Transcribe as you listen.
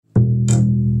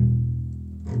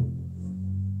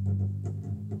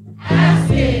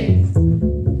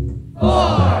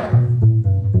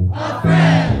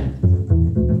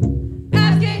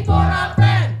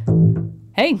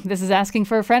This is Asking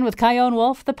for a Friend with Chion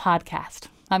Wolf, the podcast.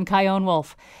 I'm Chion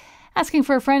Wolf. Asking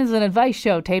for a Friend is an advice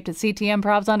show taped at CT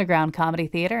Improv's Underground Comedy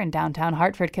Theater in downtown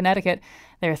Hartford, Connecticut.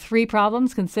 There are 3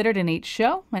 problems considered in each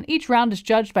show, and each round is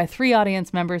judged by 3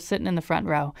 audience members sitting in the front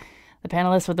row. The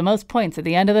panelist with the most points at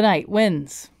the end of the night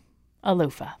wins a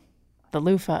loofah, the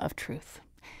loofah of truth.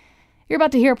 You're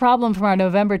about to hear a problem from our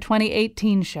November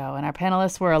 2018 show, and our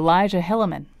panelists were Elijah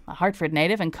Hilleman, a Hartford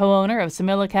native and co-owner of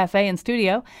Samilla Cafe and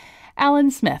Studio,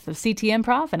 Alan Smith of CT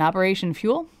Improv and Operation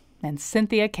Fuel, and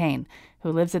Cynthia Kane,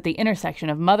 who lives at the intersection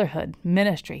of motherhood,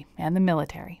 ministry, and the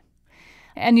military.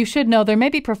 And you should know there may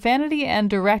be profanity and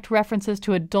direct references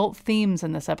to adult themes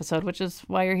in this episode, which is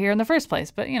why you're here in the first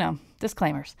place, but,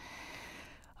 disclaimers.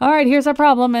 All right, here's our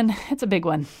problem, and it's a big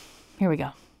one. Here we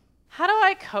go. How do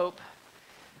I cope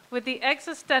with the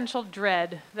existential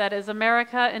dread that is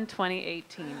America in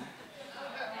 2018?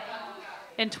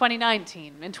 In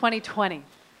 2019, in 2020.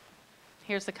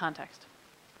 Here's the context.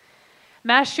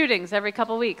 Mass shootings every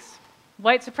couple weeks.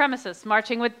 White supremacists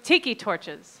marching with tiki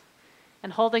torches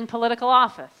and holding political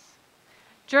office.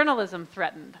 Journalism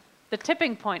threatened. The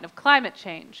tipping point of climate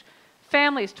change.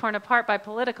 Families torn apart by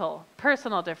political,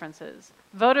 personal differences.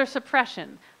 Voter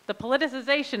suppression. The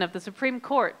politicization of the Supreme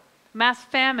Court. Mass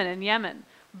famine in Yemen.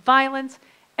 Violence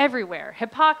everywhere.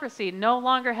 Hypocrisy no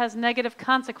longer has negative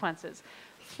consequences.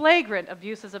 Flagrant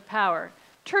abuses of power.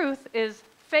 Truth is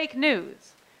fake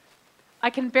news. I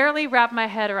can barely wrap my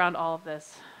head around all of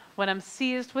this when I'm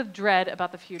seized with dread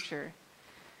about the future.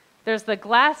 There's the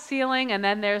glass ceiling and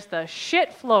then there's the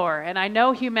shit floor, and I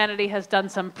know humanity has done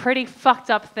some pretty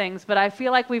fucked up things, but I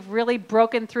feel like we've really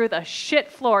broken through the shit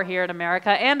floor here in America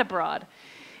and abroad.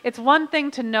 It's one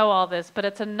thing to know all this, but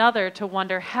it's another to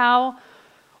wonder how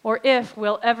or if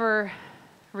we'll ever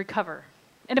recover.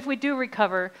 And if we do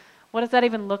recover, what does that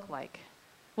even look like?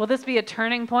 Will this be a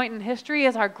turning point in history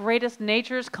as our greatest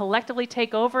natures collectively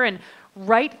take over and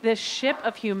right this ship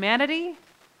of humanity?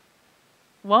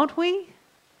 Won't we?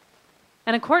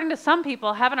 And according to some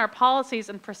people, haven't our policies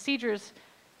and procedures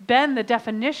been the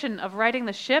definition of righting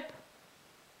the ship?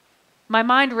 My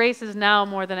mind races now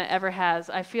more than it ever has.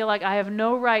 I feel like I have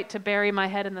no right to bury my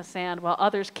head in the sand while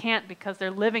others can't because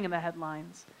they're living in the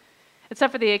headlines.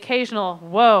 Except for the occasional,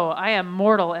 whoa, I am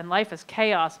mortal and life is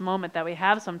chaos moment that we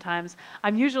have sometimes,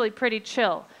 I'm usually pretty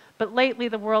chill. But lately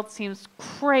the world seems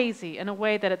crazy in a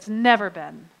way that it's never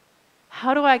been.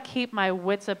 How do I keep my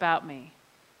wits about me?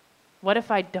 What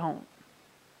if I don't?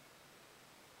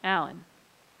 Alan.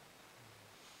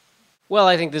 Well,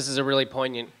 I think this is a really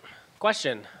poignant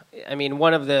question. I mean,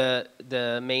 one of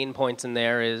the main points in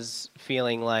there is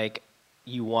feeling like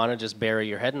you want to just bury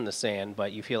your head in the sand,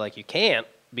 but you feel like you can't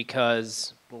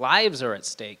because lives are at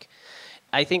stake.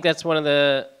 I think that's one of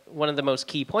the most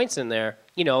key points in there.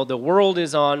 The world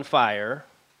is on fire,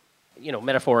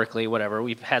 metaphorically, whatever.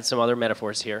 We've had some other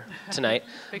metaphors here tonight.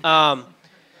 The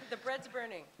bread's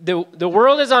burning. The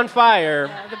world is on fire.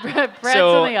 Yeah, the bread's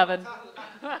in the oven.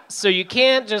 So you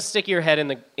can't just stick your head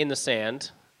in the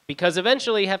sand because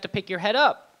eventually you have to pick your head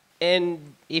up.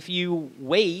 And if you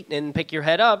wait and pick your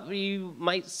head up, you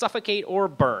might suffocate or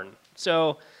burn.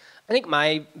 So I think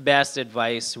my best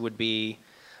advice would be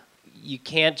you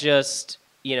can't just,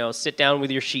 sit down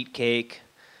with your sheet cake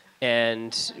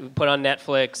and put on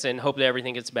Netflix and hope that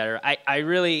everything gets better.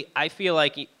 I feel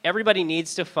like everybody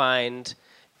needs to find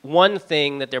one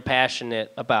thing that they're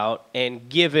passionate about and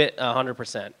give it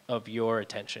 100% of your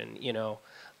attention,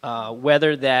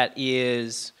 whether that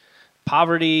is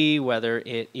poverty, whether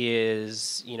it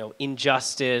is,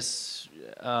 injustice,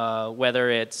 whether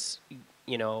it's,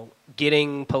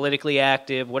 getting politically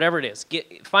active, whatever it is.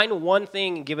 Find one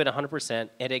thing and give it 100%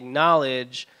 and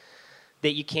acknowledge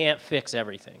that you can't fix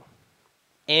everything.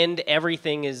 And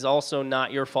everything is also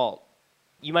not your fault.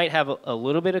 You might have a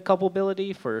little bit of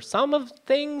culpability for some of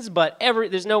things, but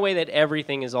there's no way that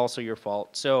everything is also your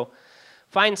fault. So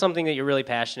find something that you're really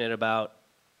passionate about,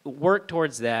 work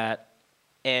towards that,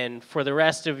 and for the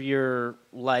rest of your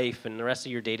life and the rest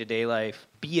of your day-to-day life,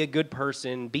 be a good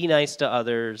person, be nice to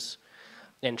others,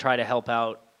 and try to help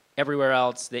out everywhere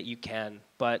else that you can.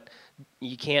 But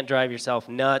you can't drive yourself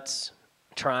nuts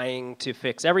trying to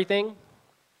fix everything.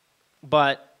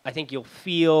 But I think you'll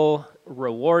feel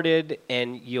rewarded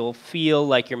and you'll feel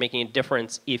like you're making a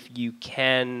difference if you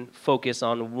can focus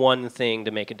on one thing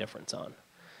to make a difference on.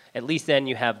 At least then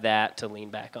you have that to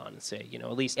lean back on and say,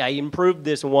 at least I improved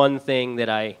this one thing that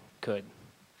I could.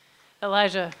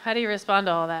 Elijah, how do you respond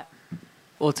to all that?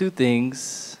 Well, 2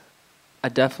 things. I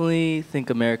definitely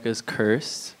think America's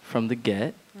cursed from the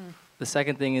get. The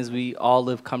second thing is we all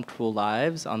live comfortable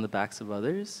lives on the backs of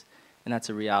others, and that's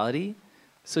a reality.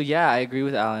 So yeah, I agree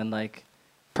with Alan. Like,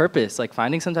 purpose, like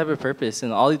finding some type of purpose.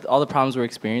 And all the problems we're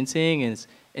experiencing is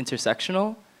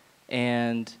intersectional.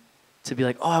 And to be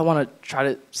like, oh, I want to try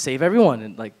to save everyone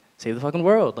and like save the fucking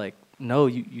world. Like, no,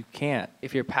 you can't.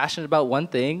 If you're passionate about one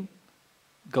thing,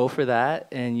 go for that,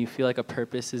 and you feel like a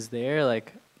purpose is there.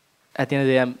 Like, at the end of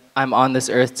the day, I'm on this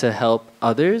earth to help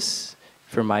others.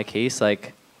 For my case,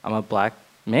 like, I'm a black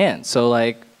man, so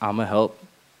like I'm gonna help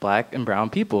black and brown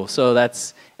people. So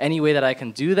that's any way that I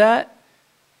can do that,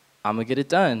 I'm gonna get it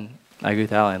done. I agree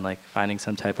with Alan, like finding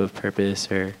some type of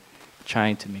purpose or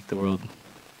trying to make the world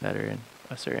better in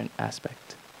a certain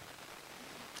aspect.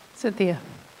 Cynthia.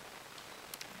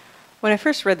 When I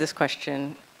first read this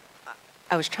question,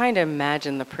 I was trying to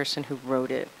imagine the person who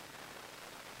wrote it.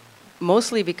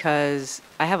 Mostly because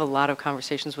I have a lot of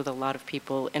conversations with a lot of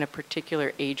people in a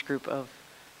particular age group of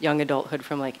young adulthood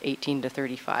from like 18 to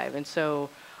 35. And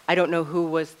so I don't know who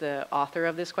was the author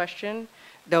of this question,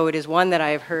 though it is one that I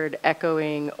have heard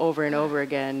echoing over and over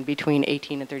again between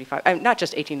 18 and 35. Not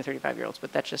just 18 to 35-year-olds,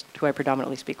 but that's just who I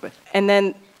predominantly speak with. And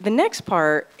then the next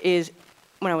part is,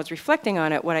 when I was reflecting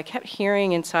on it, what I kept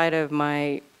hearing inside of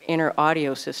my inner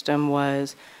audio system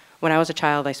was, when I was a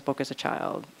child, I spoke as a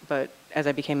child, but as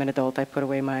I became an adult, I put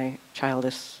away my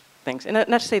childish things. And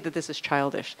not to say that this is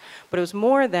childish, but it was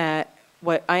more that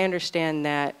what I understand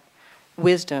that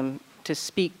wisdom to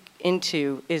speak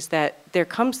into is that there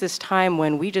comes this time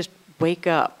when we just wake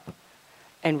up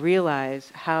and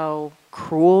realize how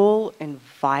cruel and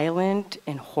violent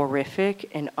and horrific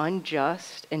and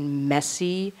unjust and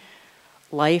messy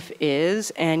life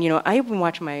is. And, I even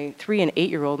watch my 3 and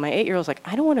 8-year-old. My 8-year-old's like,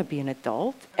 I don't want to be an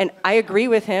adult. And I agree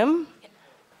with him,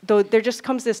 though there just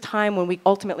comes this time when we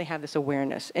ultimately have this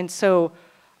awareness. And so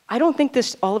I don't think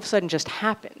this all of a sudden just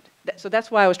happened. So that's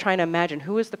why I was trying to imagine,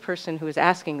 who is the person who is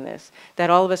asking this,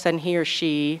 that all of a sudden he or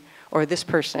she, or this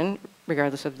person,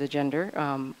 regardless of the gender,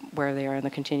 where they are in the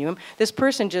continuum, this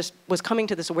person just was coming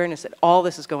to this awareness that all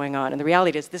this is going on. And the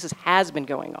reality is this has been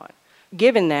going on.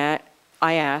 Given that,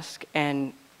 I ask,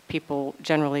 and people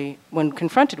generally, when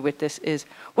confronted with this, is,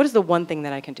 what is the one thing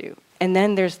that I can do? And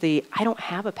then there's the, I don't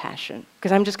have a passion,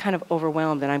 because I'm just kind of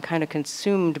overwhelmed and I'm kind of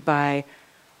consumed by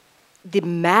the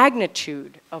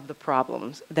magnitude of the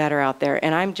problems that are out there.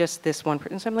 And I'm just this one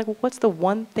person. So I'm like, well, what's the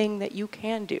one thing that you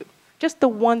can do? Just the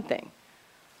one thing.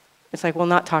 It's like, well,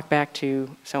 not talk back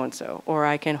to so-and-so, or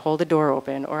I can hold a door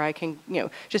open, or I can,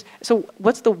 so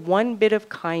what's the one bit of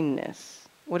kindness?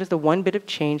 What is the one bit of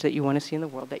change that you want to see in the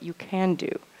world that you can do?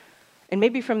 And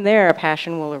maybe from there, a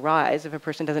passion will arise if a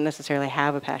person doesn't necessarily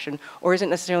have a passion or isn't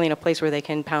necessarily in a place where they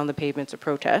can pound the pavements or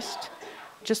protest.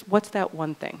 Just what's that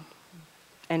one thing?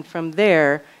 And from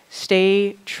there,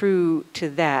 stay true to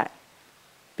that.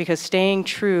 Because staying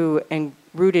true and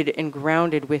rooted and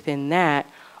grounded within that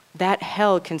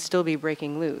hell can still be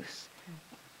breaking loose.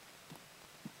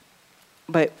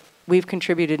 But we've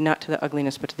contributed not to the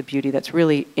ugliness, but to the beauty that's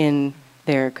really in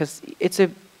there, because it's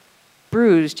a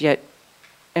bruised yet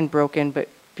and broken but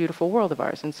beautiful world of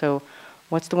ours. And so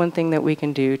what's the one thing that we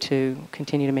can do to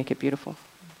continue to make it beautiful?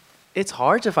 It's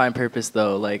hard to find purpose,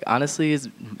 though. Like, honestly, it's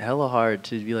hella hard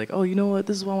to be like, oh, you know what,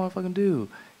 this is what I want to fucking do.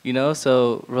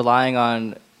 So relying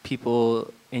on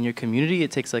people in your community,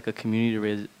 it takes like a community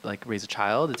to raise a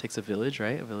child. It takes a village,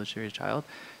 right? A village to raise a child.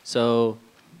 So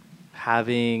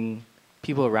having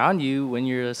people around you when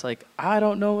you're just like, I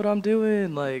don't know what I'm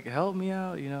doing, like, help me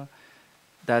out,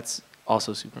 that's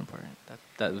also super important.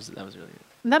 That was really it.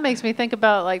 And that makes me think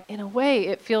about, like, in a way,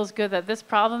 it feels good that this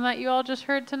problem that you all just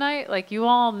heard tonight, like, you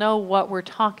all know what we're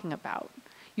talking about.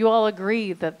 You all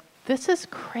agree that this is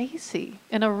crazy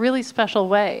in a really special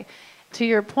way. To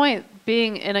your point,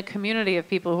 being in a community of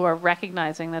people who are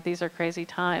recognizing that these are crazy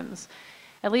times,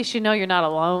 at least you know you're not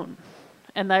alone.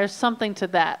 And there's something to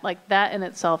that. Like, that in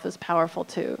itself is powerful,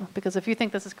 too. Because if you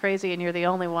think this is crazy and you're the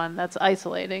only one, that's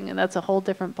isolating, and that's a whole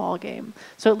different ballgame.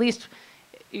 So at least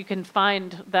you can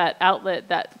find that outlet,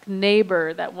 that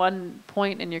neighbor, that one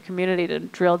point in your community to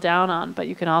drill down on. But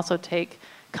you can also take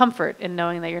comfort in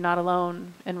knowing that you're not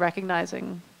alone and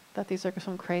recognizing that these are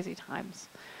some crazy times.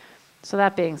 So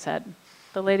that being said,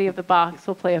 the Lady of the Box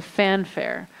will play a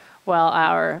fanfare while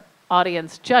our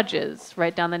audience judges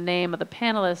write down the name of the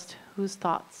panelist whose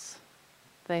thoughts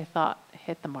they thought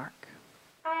hit the mark.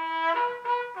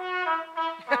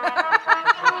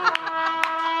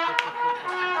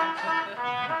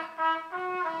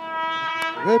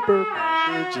 Paper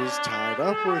packages tied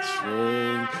up with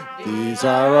string. These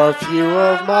are a few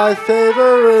of my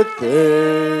favorite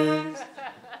things.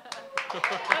 The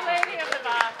Lady of the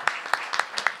Box.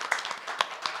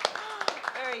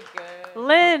 Very good.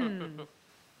 Lynn,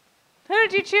 who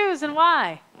did you choose and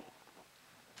why?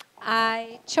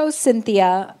 I chose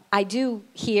Cynthia. I do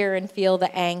hear and feel the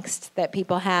angst that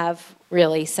people have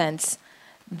really since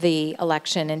the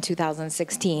election in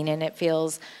 2016, and it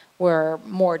feels we're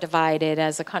more divided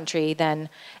as a country than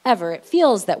ever. It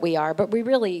feels that we are, but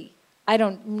I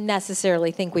don't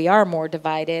necessarily think we are more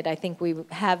divided. I think we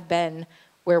have been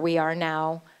where we are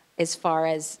now as far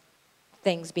as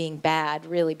things being bad,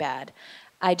 really bad.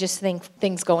 I just think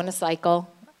things go in a cycle.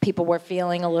 People were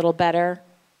feeling a little better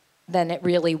than it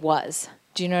really was.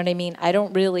 Do you know what I mean? I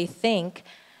don't really think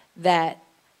that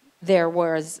there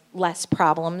was less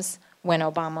problems when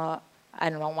Obama, I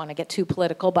don't want to get too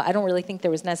political, but I don't really think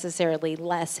there was necessarily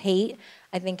less hate.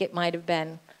 I think it might have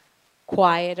been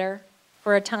quieter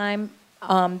for a time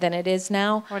than it is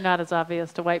now. Or not as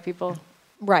obvious to white people.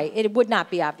 Right. It would not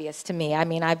be obvious to me. I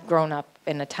mean, I've grown up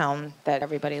in a town that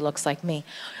everybody looks like me.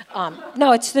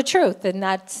 No, it's the truth, and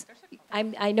that's...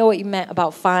 I know what you meant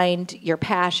about find your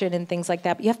passion and things like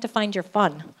that, but you have to find your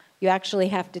fun. You actually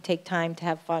have to take time to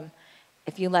have fun.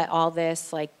 If you let all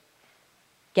this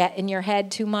get in your head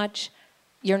too much,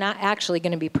 you're not actually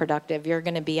going to be productive. You're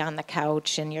going to be on the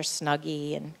couch and you're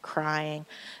snuggy and crying.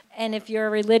 And if you're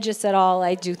religious at all,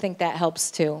 I do think that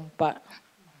helps too, but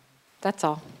that's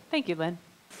all. Thank you, Lynn.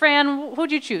 Fran,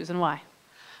 who'd you choose and why?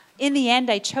 In the end,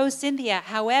 I chose Cynthia.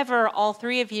 However, all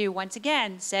three of you, once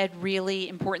again, said really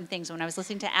important things. When I was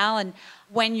listening to Alan,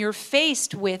 when you're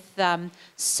faced with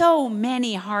so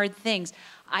many hard things,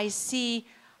 I see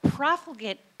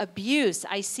profligate abuse.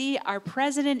 I see our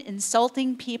president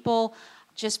insulting people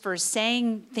just for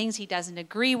saying things he doesn't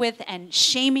agree with and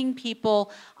shaming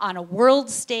people on a world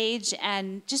stage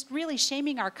and just really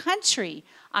shaming our country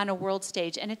on a world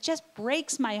stage. And it just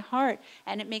breaks my heart,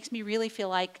 and it makes me really feel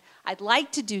like I'd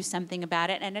like to do something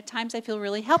about it, and at times I feel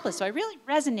really helpless. So I really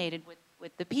resonated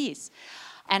with the piece.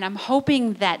 And I'm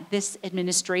hoping that this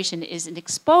administration is an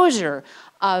exposure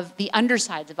of the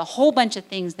undersides of a whole bunch of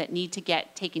things that need to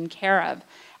get taken care of,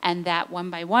 and that one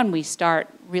by one we start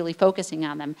really focusing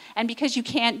on them. And because you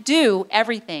can't do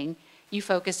everything, you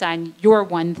focus on your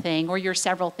one thing or your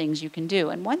several things you can do.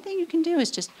 And one thing you can do is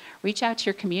just reach out to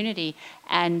your community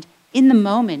and in the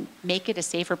moment, make it a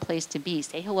safer place to be.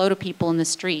 Say hello to people in the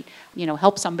street.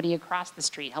 Help somebody across the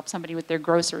street. Help somebody with their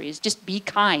groceries. Just be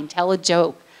kind. Tell a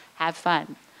joke. Have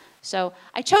fun. So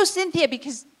I chose Cynthia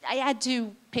because I had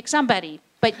to pick somebody,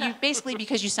 but basically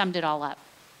because you summed it all up.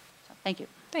 So thank you.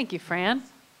 Thank you, Fran.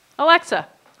 Alexa,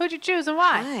 who'd you choose and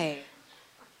why? Hi.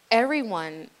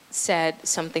 Everyone said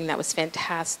something that was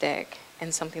fantastic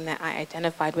and something that I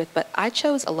identified with, but I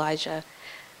chose Elijah.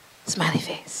 Smiley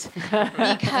face.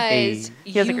 Because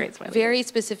He has a you great smiley very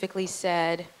specifically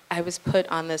said, I was put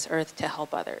on this earth to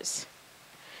help others.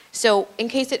 So in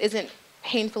case it isn't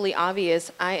painfully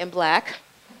obvious, I am black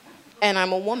and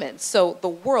I'm a woman. So the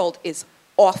world is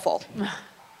awful.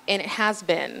 And it has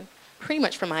been pretty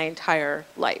much for my entire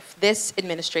life. This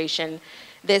administration,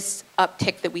 this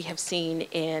uptick that we have seen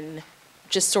in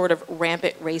just sort of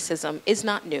rampant racism is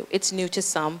not new. It's new to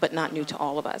some, but not new to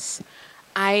all of us.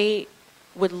 I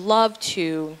would love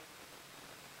to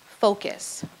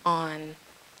focus on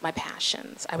my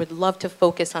passions. I would love to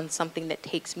focus on something that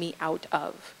takes me out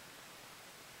of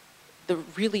the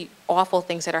really awful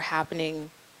things that are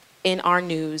happening in our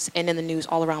news and in the news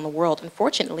all around the world.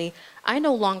 Unfortunately, I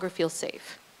no longer feel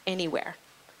safe anywhere.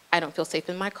 I don't feel safe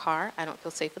in my car. I don't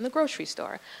feel safe in the grocery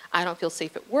store. I don't feel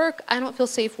safe at work. I don't feel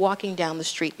safe walking down the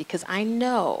street because I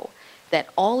know that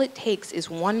all it takes is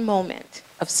one moment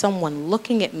of someone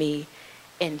looking at me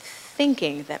and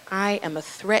thinking that I am a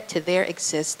threat to their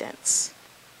existence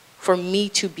for me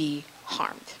to be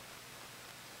harmed.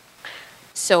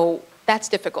 So that's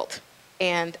difficult.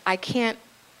 And I can't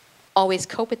always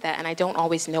cope with that, and I don't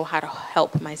always know how to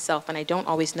help myself, and I don't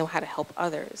always know how to help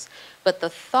others. But the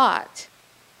thought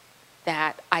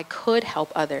that I could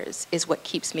help others is what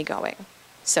keeps me going.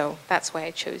 So that's why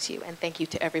I chose you, and thank you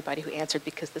to everybody who answered,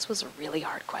 because this was a really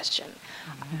hard question.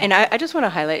 And I just want to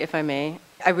highlight, if I may,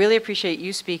 I really appreciate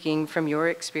you speaking from your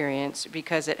experience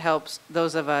because it helps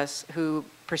those of us who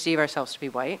perceive ourselves to be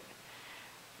white.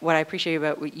 What I appreciate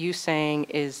about what you saying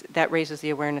is that raises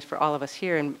the awareness for all of us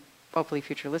here and hopefully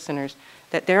future listeners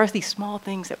that there are these small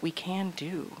things that we can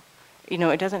do.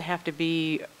 It doesn't have to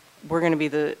be, we're going to be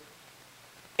the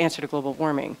answer to global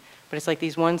warming, but it's like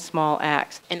these one small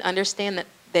acts. And understand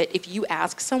that if you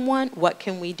ask someone, what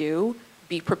can we do?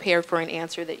 Be prepared for an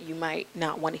answer that you might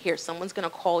not want to hear. Someone's going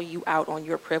to call you out on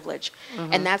your privilege.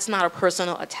 Mm-hmm. And that's not a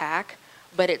personal attack,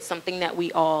 but it's something that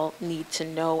we all need to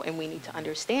know and we need to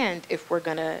understand if we're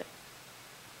going to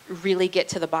really get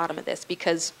to the bottom of this.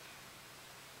 Because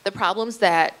the problems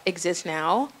that exist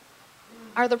now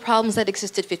are the problems that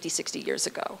existed 50, 60 years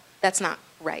ago. That's not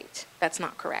right. That's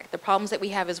not correct. The problems that we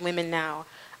have as women now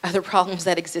are the problems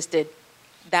that existed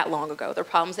that long ago. The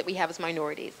problems that we have as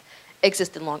minorities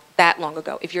existed that long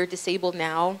ago. If you're disabled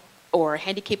now or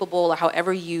handicapable or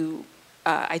however you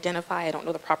identify, I don't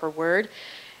know the proper word,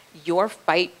 your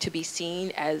fight to be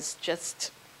seen as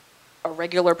just a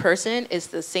regular person is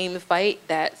the same fight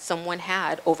that someone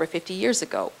had over 50 years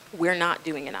ago. We're not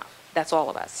doing enough. That's all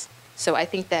of us. So I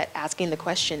think that asking the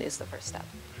question is the first step.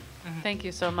 Thank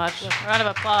you so much. Round of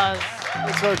applause.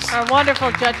 Thanks, folks. Our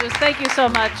wonderful judges. Thank you so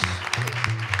much.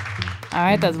 All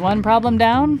right, that's one problem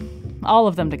down, all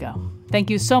of them to go. Thank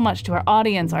you so much to our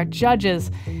audience, our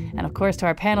judges, and of course to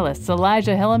our panelists,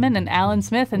 Elijah Hilleman and Alan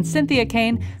Smith and Cynthia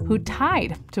Kane, who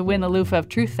tied to win the Loofah of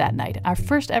Truth that night, our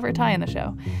first ever tie in the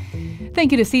show.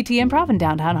 Thank you to CT Improv in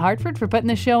downtown Hartford for putting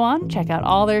this show on. Check out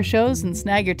all their shows and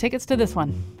snag your tickets to this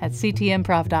one at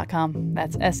ctimprov.com.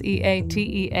 That's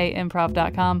SEATEA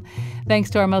improv.com. Thanks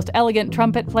to our most elegant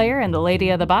trumpet player and the lady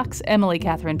of the box, Emily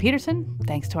Catherine Peterson.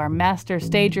 Thanks to our master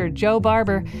stager, Joe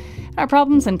Barber. Our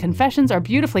problems and confessions are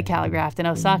beautifully calligraphed in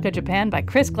Osaka, Japan by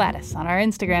Chris Gladys on our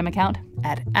Instagram account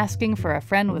at Asking for a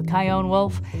Friend with Kyone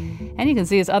Wolf. And you can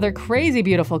see his other crazy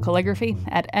beautiful calligraphy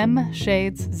at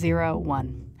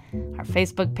mshades01. Our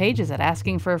Facebook page is at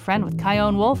Asking for a Friend with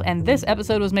Kyone Wolf, and this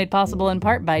episode was made possible in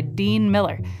part by Dean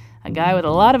Miller, a guy with a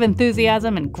lot of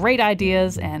enthusiasm and great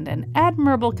ideas and an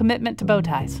admirable commitment to bow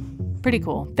ties. Pretty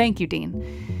cool. Thank you,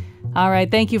 Dean. All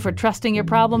right, thank you for trusting your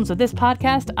problems with this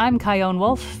podcast. I'm Kyone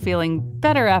Wolf, feeling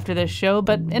better after this show,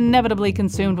 but inevitably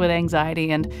consumed with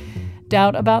anxiety and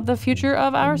doubt about the future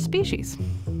of our species,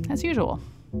 as usual.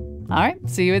 All right,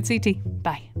 see you at CT.